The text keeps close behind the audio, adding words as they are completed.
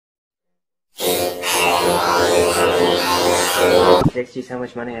Fixed you so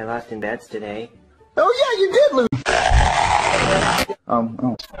much money I lost in bets today. Oh yeah, you did lose.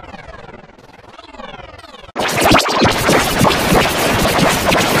 Oh.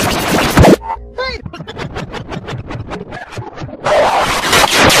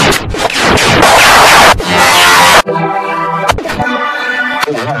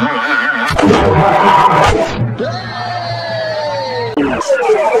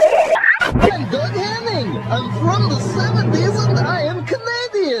 I'm Doug Henning. I'm from the 70s and I am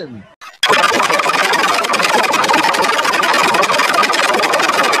Canadian.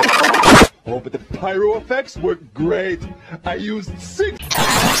 Oh, but the pyro effects were great. I used 6.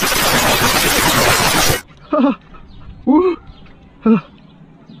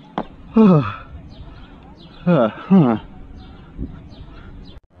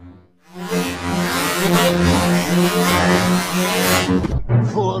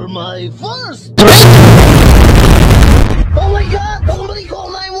 For my first. Oh my God! Somebody call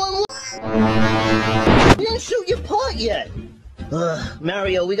 911. You didn't shoot your part yet.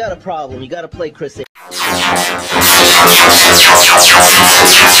 Mario, we got a problem. You gotta play Chris. You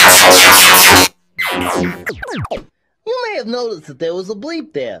may have noticed that there was a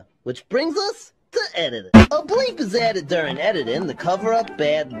bleep there, which brings us to editing. A bleep is added during editing to cover up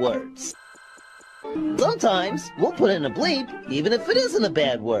bad words. Sometimes we'll put in a bleep even if it isn't a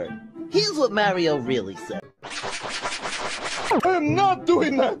bad word. Here's what Mario really said. I am not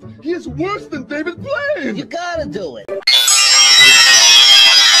doing that! He is worse than David Blaine! You gotta do it.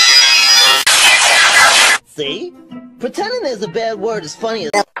 See? Pretending there's a bad word is funny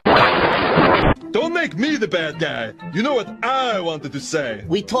as... Don't make me the bad guy! You know what I wanted to say!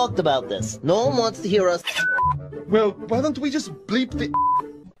 We talked about this. No one wants to hear us... Well, why don't we just bleep the...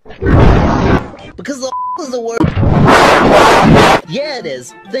 Because the is a word... Yeah, it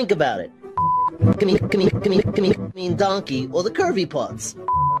is. Think about it. Mean donkey, or the curvy parts,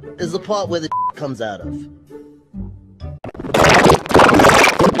 is the part where the comes out of.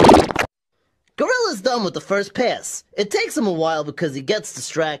 Gorilla's done with the first pass. It takes him a while because he gets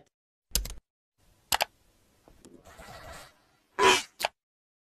distracted.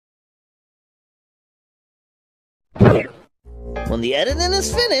 When the editing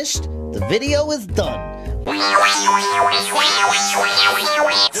is finished, the video is done.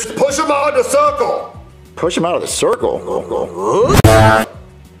 Just push him out of the circle! Push him out of the circle?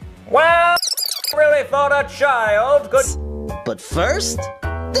 Well, really thought a child could... But first,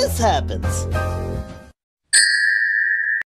 this happens.